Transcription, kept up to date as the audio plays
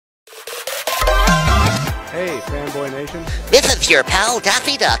Hey, Fanboy Nation. This is your pal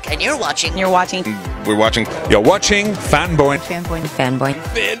Daffy Duck, and you're watching. You're watching Fanboy.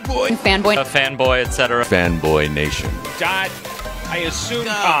 Fanboy, etc. Fanboy Nation. Dot, I assume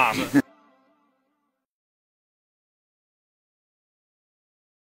Tom.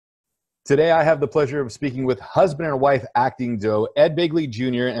 Today I have the pleasure of speaking with husband and wife acting duo Ed Begley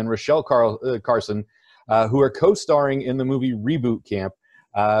Jr. and Rachel Carson, who are co-starring in the movie Reboot Camp.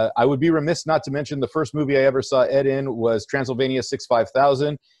 I would be remiss not to mention the first movie I ever saw Ed in was Transylvania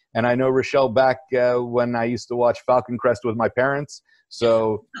 65000, and I know Rachel back when I used to watch Falcon Crest with my parents.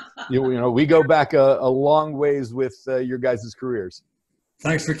 So, you know, we go back a long ways with your guys' careers.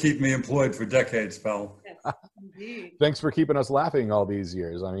 Thanks for keeping me employed for decades, pal. Yes, indeed. Thanks for keeping us laughing all these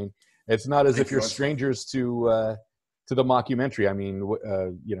years. I mean, it's not as if you're strangers to the mockumentary. I mean,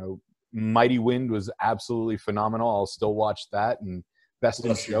 you know, Mighty Wind was absolutely phenomenal. I'll still watch that, and Best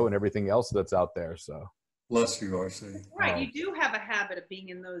in Show and everything else that's out there. So bless you, RC. Right, you do have a habit of being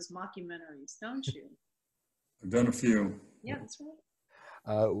in those mockumentaries, don't you? I've done a few. Yeah, that's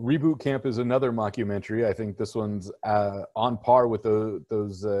right. Reboot Camp is another mockumentary. I think this one's on par with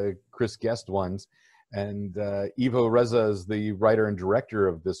those Chris Guest ones. And Ivo Reza is the writer and director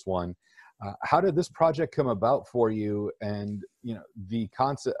of this one. How did this project come about for you? And, you know, the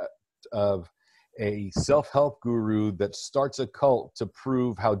concept of a self-help guru that starts a cult to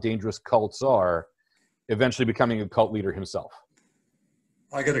prove how dangerous cults are, eventually becoming a cult leader himself.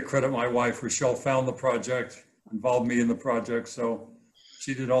 I got to credit my wife. Rachel found the project, involved me in the project. So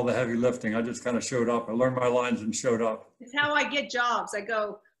she did all the heavy lifting. I just kind of showed up. I learned my lines and showed up. It's how I get jobs. I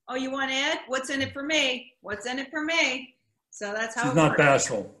go, oh, you want Ed? What's in it for me? What's in it for me? So that's how She's not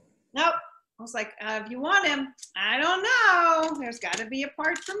bashful. Nope. I was like, if you want him, I don't know. There's got to be a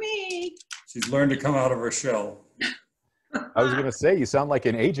part for me. She's learned to come out of her shell. I was going to say, you sound like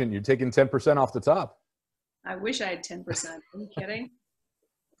an agent. You're taking 10% off the top. I wish I had 10%. Are you kidding?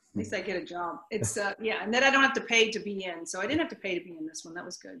 At least I get a job. It's, yeah, and then I don't have to pay to be in. So I didn't have to pay to be in this one. That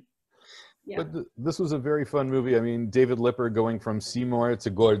was good. Yeah. But this was a very fun movie. I mean, David Lipper going from Seymour to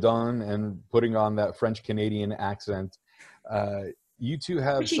Gordon and putting on that French-Canadian accent. You two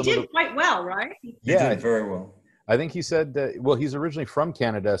have Which he did quite well, right? He did very well. I think he said, well, he's originally from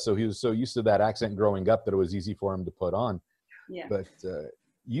Canada, so he was so used to that accent growing up that it was easy for him to put on. Yeah. But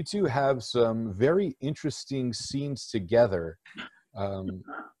you two have some very interesting scenes together,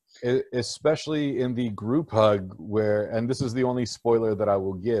 especially in the group hug where, and this is the only spoiler that I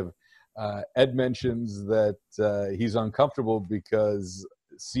will give, Ed mentions that he's uncomfortable because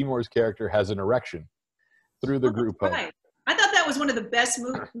Seymour's character has an erection through the group hug. Right. I thought that was one of the best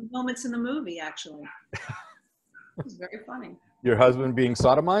moments in the movie, actually. It was very funny. Your husband being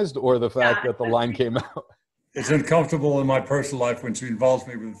sodomized, or the fact that the line came out? It's uncomfortable in my personal life when she involves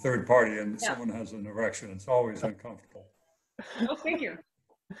me with a third party and someone has an erection. It's always uncomfortable. Go figure.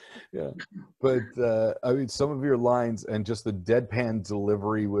 Yeah, but I mean, some of your lines and just the deadpan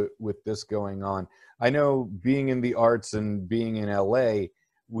delivery with this going on. I know being in the arts and being in LA,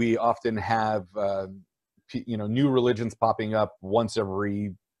 we often have you know, new religions popping up once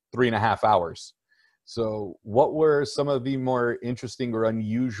every 3.5 hours. So what were some of the more interesting or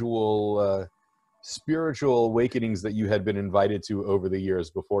unusual spiritual awakenings that you had been invited to over the years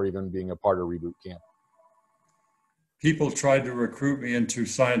before even being a part of Reboot Camp? People tried to recruit me into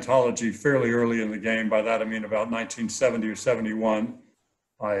Scientology fairly early in the game. By that, I mean about 1970 or 71.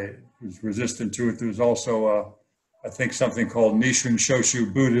 I was resistant to it. There was also, I think, something called Nichiren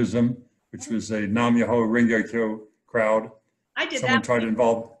Shoshu Buddhism, which was a Nam-myoho Renge-kyo crowd. I did Someone that. tried to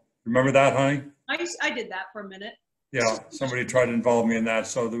involve, remember that, honey? I did that for a minute. Yeah, somebody tried to involve me in that.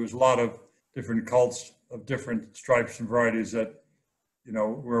 So there was a lot of different cults of different stripes and varieties that, you know,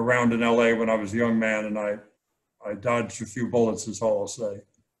 were around in LA when I was a young man, and I dodged a few bullets, is all I'll say.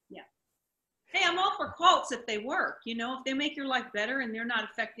 Yeah. Hey, I'm all for cults if they work. You know, if they make your life better and they're not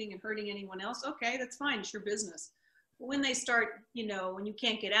affecting and hurting anyone else, okay, that's fine. It's your business. But when they start, you know, when you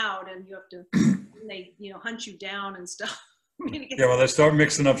can't get out and you have to, when they, you know, hunt you down and stuff. I mean, Yeah, well, they start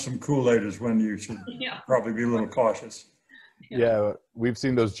mixing up some Kool-Aid is when you should probably be a little cautious. Yeah, we've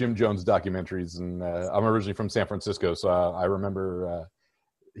seen those Jim Jones documentaries, and I'm originally from San Francisco, so I remember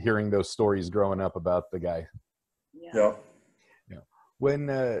hearing those stories growing up about the guy. Yeah. When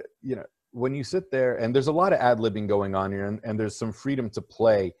you know, when you sit there, and there's a lot of ad-libbing going on here, and there's some freedom to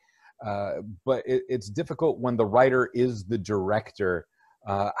play, but it's difficult when the writer is the director.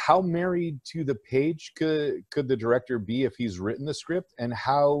 How married to the page could the director be if he's written the script, and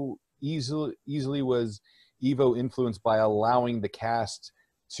how easily was Ivo influenced by allowing the cast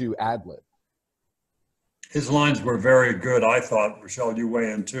to ad-lib? His lines were very good, I thought. Rochelle, you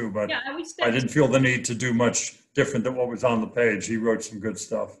weigh in too, but Yeah, I didn't feel the need to do much different than what was on the page. He wrote some good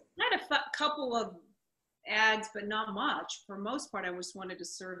stuff. I had a couple of ads, but not much. For most part, I just wanted to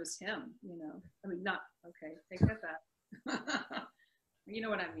service him, you know. I mean, not, okay, take that back. You know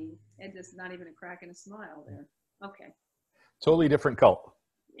what I mean. Ed is not even a crack and a smile there. Okay. Totally different cult.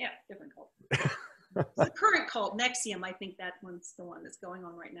 Yeah, different cult. The current cult, Nexium, I think that one's the one that's going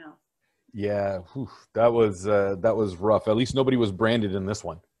on right now. Yeah, whew, that was rough. At least nobody was branded in this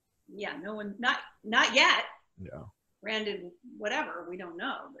one. Yeah, no one, not yet. Yeah. Branded, whatever, we don't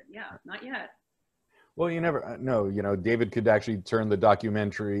know, but yeah, not yet. Well, you never know. You know, David could actually turn the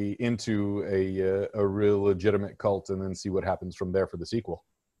documentary into a real legitimate cult, and then see what happens from there for the sequel.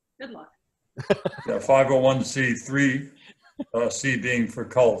 Good luck. Yeah, 501c3, C being for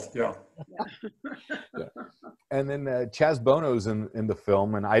cult. Yeah. Yeah. And then Chaz Bono's in the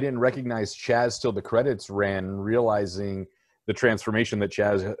film, and I didn't recognize Chaz till the credits ran, realizing the transformation that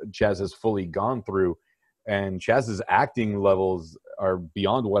Chaz has fully gone through. And Chaz's acting levels are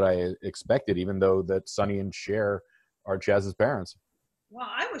beyond what I expected, even though that Sonny and Cher are Chaz's parents. Well,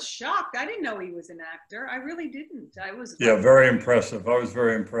 I was shocked. I didn't know he was an actor. I really didn't. I was. Yeah, very impressive. I was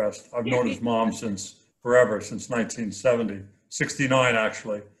very impressed. I've known his mom since forever, since 1970, 69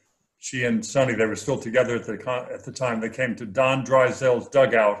 actually. She and Sonny, they were still together at the time. They came to Don Drysdale's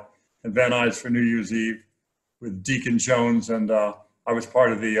dugout in Van Nuys for New Year's Eve with Deacon Jones, and I was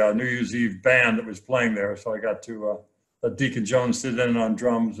part of the New Year's Eve band that was playing there. So I got to let Deacon Jones sit in on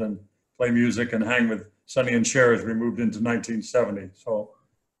drums and play music and hang with Sonny and Cher as we moved into 1970. So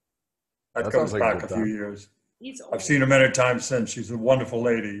that goes back a few years. I've seen her many times since. She's a wonderful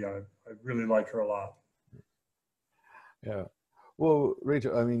lady. I really like her a lot. Yeah. Well,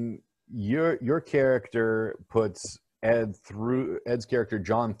 Rachel, I mean, your character puts Ed's character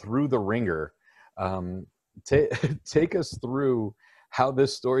John through the ringer. Take us through how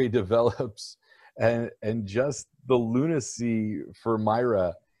this story develops, and just the lunacy for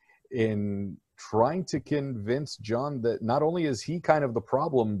Myra in trying to convince John that not only is he kind of the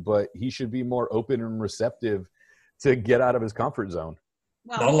problem, but he should be more open and receptive to get out of his comfort zone.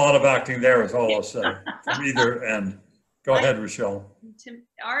 Well, not a lot of acting there is all I'll say from either end. Go ahead, Rochelle. What's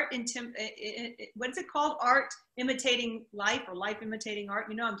it called? Art imitating life, or life imitating art?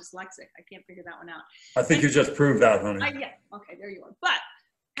 You know, I'm dyslexic. I can't figure that one out. I think you just proved that, honey. Yeah. Okay, there you are. But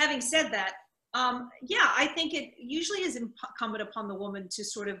having said that, yeah, I think it usually is incumbent upon the woman to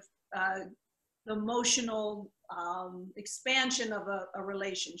sort of the emotional expansion of a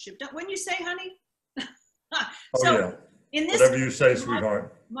relationship. Wouldn't you say, honey? So, yeah. In this, whatever you say,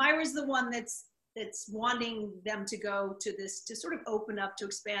 sweetheart. Myra's the one that's wanting them to go to this, to sort of open up, to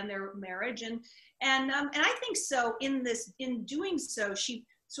expand their marriage, and I think so. In doing so, she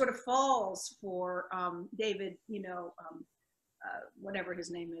sort of falls for David. You know, whatever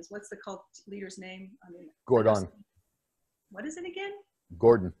his name is. What's the cult leader's name? I mean, Gordon. What is it again?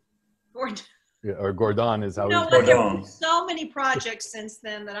 Gordon. Gordon. Yeah, or Gordon is how he's There have been so many projects since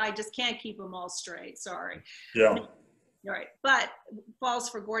then that I just can't keep them all straight. Sorry. Yeah. All right, but falls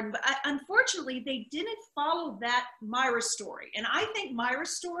for Gordon. But unfortunately, they didn't follow that Myra story. And I think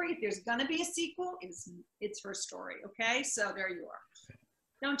Myra's story, if there's going to be a sequel, it's her story. Okay, so there you are.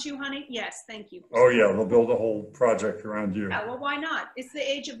 Don't you, honey? Yes, thank you. Oh, yeah, they'll build a whole project around you. Yeah, well, why not? It's the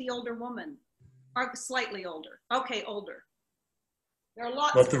age of the older woman, or slightly older. Okay, older. There are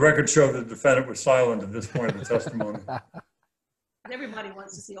lots. Let the record show the defendant was silent at this point of the testimony. Everybody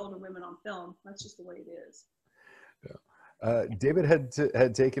wants to see older women on film. That's just the way it is. David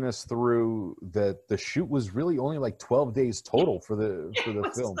had taken us through that the shoot was really only like 12 days total for the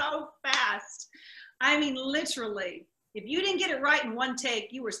film. So fast. I mean, literally, if you didn't get it right in one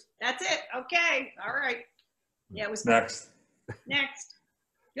take, that's it. Okay. All right. Yeah, it was next.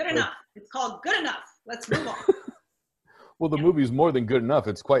 Good enough. It's called Good Enough. Let's move on. Well, the movie's more than good enough.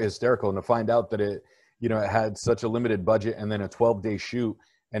 It's quite hysterical. And to find out that it had such a limited budget and then a 12-day shoot.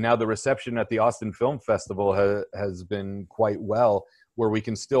 And now the reception at the Austin Film Festival has been quite well, where we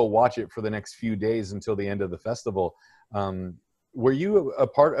can still watch it for the next few days until the end of the festival. Were you a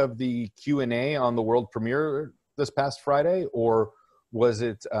part of the Q&A on the world premiere this past Friday, or was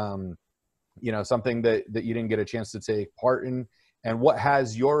it something that you didn't get a chance to take part in? And what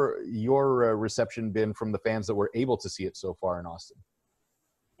has your reception been from the fans that were able to see it so far in Austin?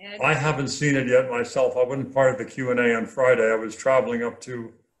 I haven't seen it yet myself. I wasn't part of the Q&A on Friday. I was traveling up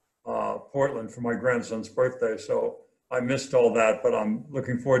to Portland for my grandson's birthday, so I missed all that, but I'm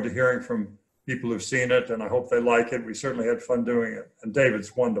looking forward to hearing from people who've seen it, and I hope they like it. We certainly had fun doing it, and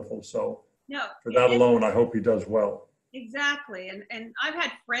David's wonderful, so for that alone, I hope he does well. Exactly. And I've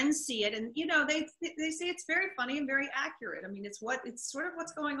had friends see it, and they say it's very funny and very accurate. I mean, it's sort of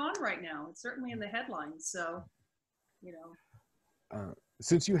what's going on right now. It's certainly in the headlines. So,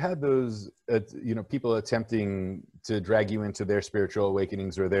 since you had those, people attempting to drag you into their spiritual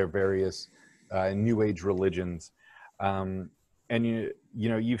awakenings or their various New Age religions, and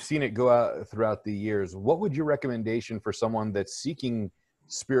you've seen it go out throughout the years. What would your recommendation for someone that's seeking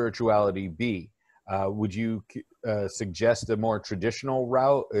spirituality be? Would you suggest a more traditional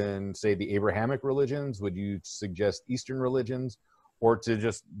route in, say, the Abrahamic religions? Would you suggest Eastern religions, or to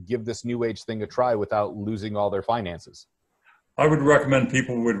just give this New Age thing a try without losing all their finances? I would recommend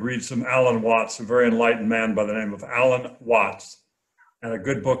people would read some Alan Watts, a very enlightened man by the name of Alan Watts. And a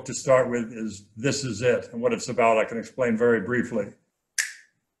good book to start with is This Is It. And what it's about, I can explain very briefly.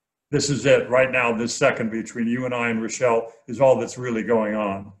 This is it. Right now, this second between you and I and Rochelle is all that's really going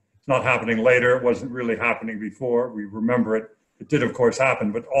on. It's not happening later. It wasn't really happening before. We remember it. It did, of course,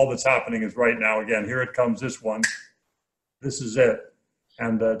 happen, but all that's happening is right now. Again, here it comes, this one. This is it.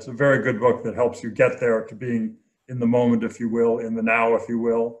 And it's a very good book that helps you get there to being in the moment, if you will, in the now, if you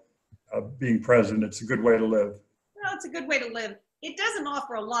will, being present. It's a good way to live. Well, it's a good way to live. It doesn't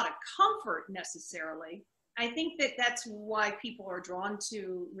offer a lot of comfort necessarily. I think that's why people are drawn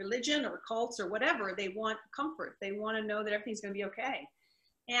to religion or cults or whatever. They want comfort. They want to know that everything's going to be okay.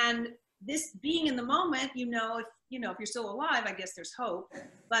 And this being in the moment, if you're still alive, I guess there's hope.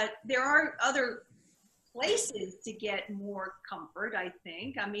 But there are other places to get more comfort, I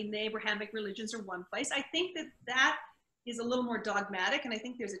think. I mean, the Abrahamic religions are one place. I think that is a little more dogmatic, and I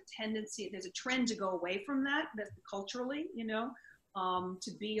think there's a trend to go away from that culturally,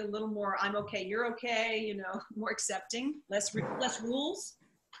 to be a little more, I'm okay, you're okay, more accepting, less rules.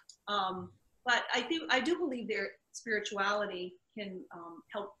 But I do believe their spirituality can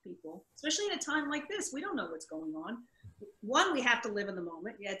help people, especially in a time like this. We don't know what's going on. One, we have to live in the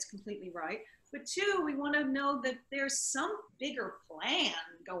moment. Yeah, it's completely right. But two, we want to know that there's some bigger plan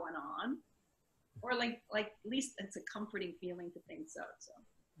going on, or like at least it's a comforting feeling to think so.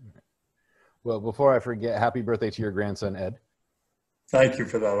 Well, before I forget, happy birthday to your grandson, Ed. Thank you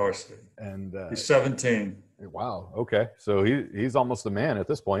for that, R.C. And he's 17. Wow. Okay. So he's almost a man at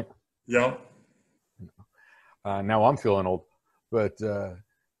this point. Yeah. Now I'm feeling old, but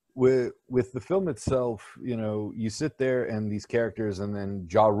with the film itself, you sit there and these characters, and then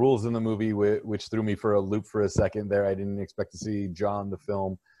Ja Rule's in the movie, which threw me for a loop for a second there. I didn't expect to see Ja in the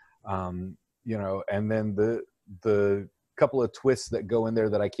film, and then the couple of twists that go in there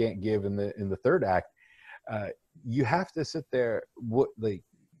that I can't give in the third act. You have to sit there,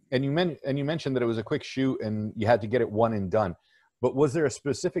 and you mentioned that it was a quick shoot and you had to get it one and done. But was there a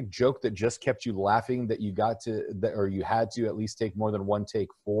specific joke that just kept you laughing that you had to at least take more than one take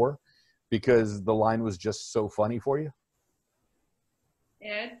for, because the line was just so funny for you?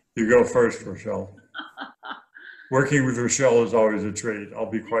 Ed? You go first, Rochelle. Working with Rochelle is always a treat. I'll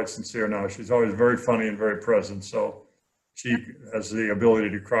be quite sincere now. She's always very funny and very present, so she has the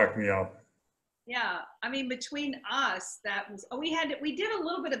ability to crack me up. Yeah, I mean, between us, we did a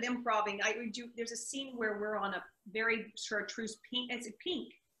little bit of improvising. There's a scene where we're on a very chartreuse pink,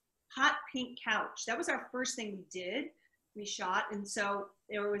 hot pink couch. That was our first thing we shot. And so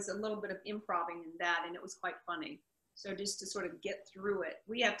there was a little bit of improvising in that, and it was quite funny. So just to sort of get through it,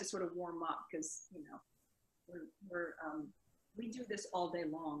 we have to sort of warm up because, we do this all day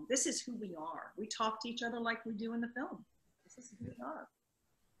long. This is who we are. We talk to each other like we do in the film. This is who we are.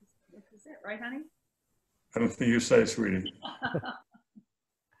 This is it, right, honey? Anything you say, sweetie.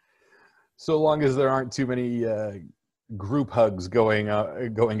 So long as there aren't too many group hugs going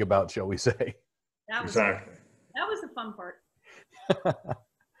about, shall we say? Exactly. That was the fun part.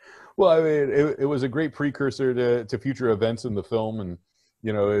 Well, I mean, it was a great precursor to future events in the film, and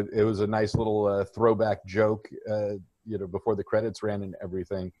it was a nice little throwback joke, before the credits ran and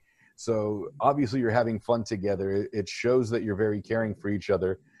everything. So obviously you're having fun together. It shows that you're very caring for each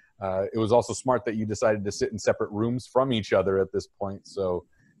other. It was also smart that you decided to sit in separate rooms from each other at this point. So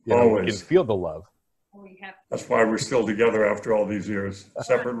you can feel the love. That's why we're still together after all these years.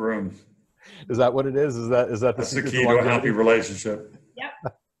 Separate rooms. Is that what it is? That's the key to a happy relationship. Yep.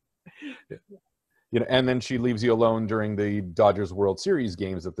 And then she leaves you alone during the Dodgers World Series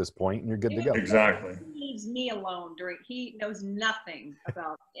games at this point, and you're good to go. Exactly. He leaves me alone he knows nothing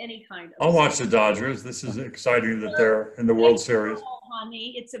about any kind of. I'll watch the Dodgers. This is exciting that they're in the World Series.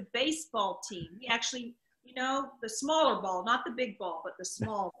 Honey, it's a baseball team. We actually, the smaller ball, not the big ball, but the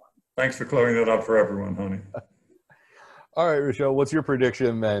small one. Thanks for clearing that up for everyone, honey. All right, Rochelle, what's your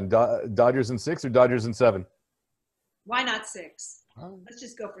prediction then? Dodgers in 6 or Dodgers in 7? Why not 6? Let's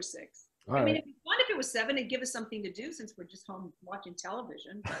just go for 6. All I mean, right. it'd be fun if it was 7 and give us something to do since we're just home watching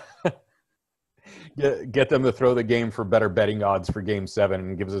television. Get them to throw the game for better betting odds for Game 7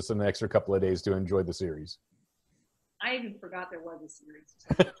 and gives us an extra couple of days to enjoy the series. I even forgot there was a series.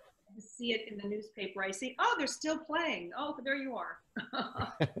 I see it in the newspaper. I see, oh, they're still playing. Oh, there you are.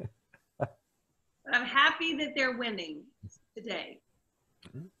 But I'm happy that they're winning today.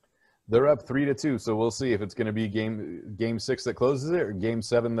 They're up 3-2, so we'll see if it's going to be game 6 that closes it or Game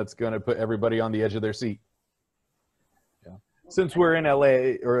 7 that's going to put everybody on the edge of their seat. Yeah. Since we're in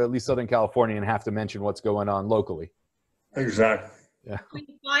LA, or at least Southern California, and have to mention what's going on locally. Exactly. Yeah. Between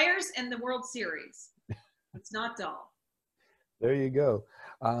the Flyers and the World Series. It's not dull. There you go.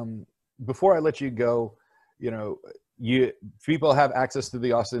 Before I let you go, people have access to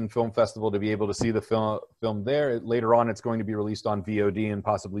the Austin Film Festival to be able to see the film there. Later on, it's going to be released on VOD and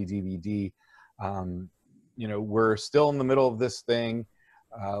possibly DVD. We're still in the middle of this thing.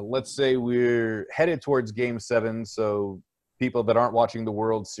 Let's say we're headed towards Game 7, so people that aren't watching the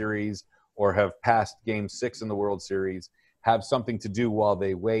World Series or have passed Game 6 in the World Series have something to do while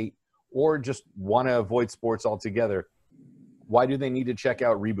they wait, or just want to avoid sports altogether. Why do they need to check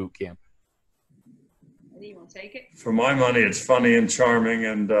out Reboot Camp? You want to take it? For my money, it's funny and charming,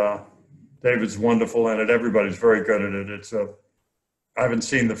 and David's wonderful in it. Everybody's very good at it. I haven't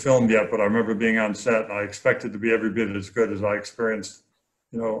seen the film yet, but I remember being on set, and I expected to be every bit as good as I experienced,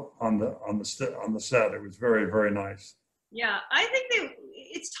 on the set. It was very, very nice. Yeah, I think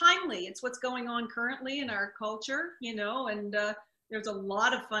it's timely. It's what's going on currently in our culture, and there's a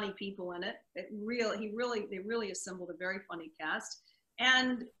lot of funny people in it. They really assembled a very funny cast,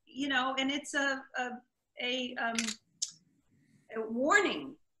 and and it's a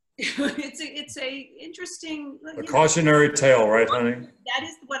warning. it's a interesting. A cautionary tale, right, honey? That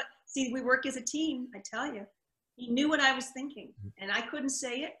is what. See, we work as a team. I tell you, he knew what I was thinking, and I couldn't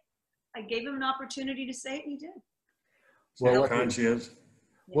say it. I gave him an opportunity to say it, and he did. Well, kind she is.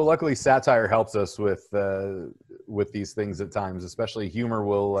 Well, luckily, satire helps us with these things at times. Especially humor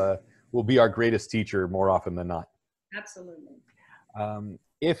will be our greatest teacher more often than not. Absolutely.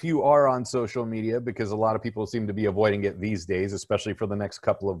 If you are on social media, because a lot of people seem to be avoiding it these days, especially for the next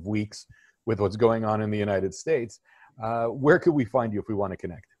couple of weeks with what's going on in the United States, where could we find you if we want to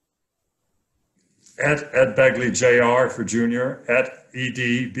connect? At Ed Begley Jr. for Junior, at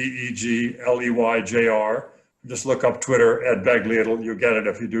EDBEGLEY Jr. Just look up Twitter, Ed Begley. You'll get it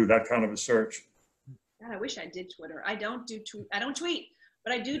if you do that kind of a search. God, I wish I did Twitter. I don't tweet,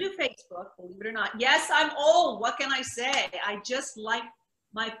 but I do Facebook, believe it or not. Yes, I'm old. What can I say? I just like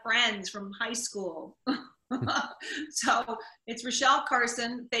my friends from high school. So it's Rachel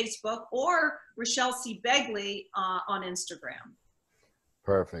Carson, Facebook, or Rachel C. Begley on Instagram.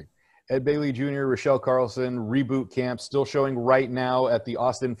 Perfect. Ed Begley Jr., Rachel Carson, Reboot Camp, still showing right now at the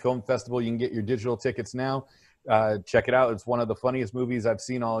Austin Film Festival. You can get your digital tickets now. Check it out. It's one of the funniest movies I've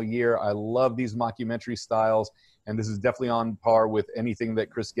seen all year. I love these mockumentary styles, and this is definitely on par with anything that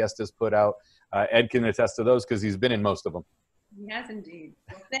Chris Guest has put out. Ed can attest to those because he's been in most of them. He has indeed.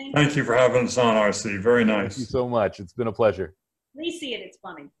 Well, thank you for having us on, RC. Very nice. Thank you so much. It's been a pleasure. Please see it. It's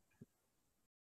funny.